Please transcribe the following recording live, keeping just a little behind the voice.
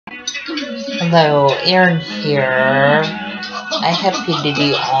Hello, Aaron here. I have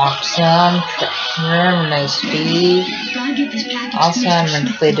PDD, Autism, no Steve. Also, I'm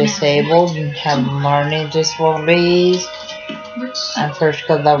mentally disabled and have learning disabilities. I'm first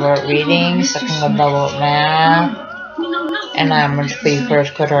grade level at reading, second grade level at math, and I'm mentally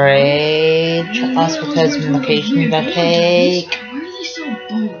first grader age. Also, because of medications I take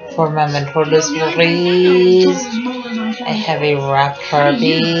for my mental disabilities. I have a wrapped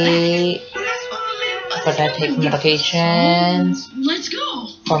heartbeat, but I take medications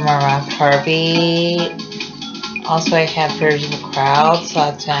for my wrapped heartbeat. Also, I have fears of crowds,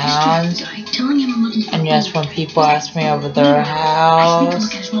 loud sounds, and yes, when people ask me over their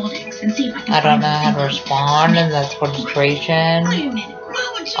house, I don't know how to respond, and that's frustration.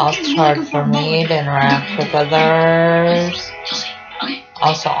 Also, it's hard for me to interact with others.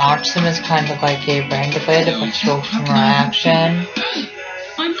 Also, autism is kind of like a brain delay of social interaction,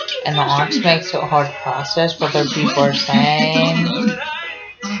 and the autism makes it hard to process what other people are saying.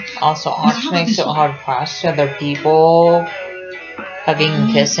 Also, autism makes it hard to process other people hugging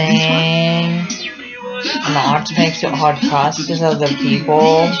and kissing, and the autism makes it hard to process other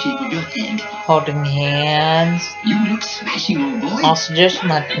people holding hands. Also, just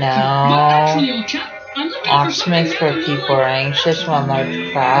let you know, autism makes where people are anxious when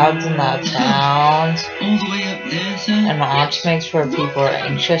large crowds and loud sounds, and the autism makes where people are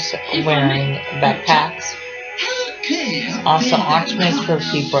anxious wearing backpacks. Also, autism makes where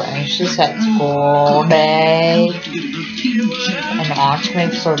people are anxious at school day, and autism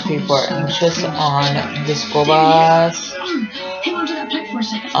makes where people are anxious on the school bus.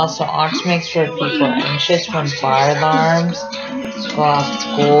 Also, autism makes where people are anxious when fire alarms go off at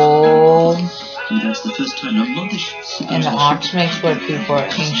school. And the autism makes where people are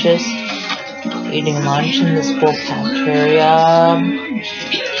anxious eating lunch in the school cafeteria.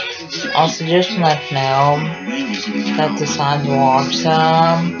 Also, just let you know that the signs of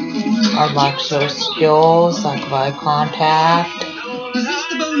autism are lack of social skills, lack of eye contact,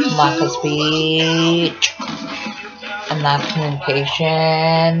 lack of speech, and lack of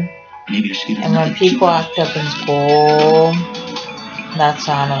communication. And when people act up in school, that's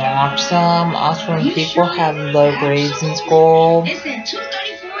not an autism. Also, when people have low grades in school,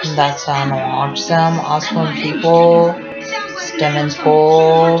 that's not an autism. Also, when people stem in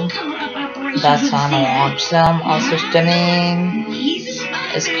school, that's not an autism. Also, stimming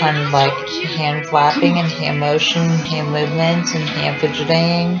is kind of like hand flapping and hand motion, hand movements, and hand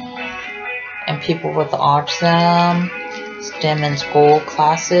fidgeting. And people with autism STEM in school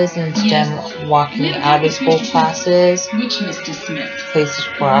classes and STEM walking out of school classes. Please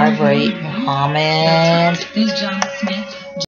subscribe, rate, and comment.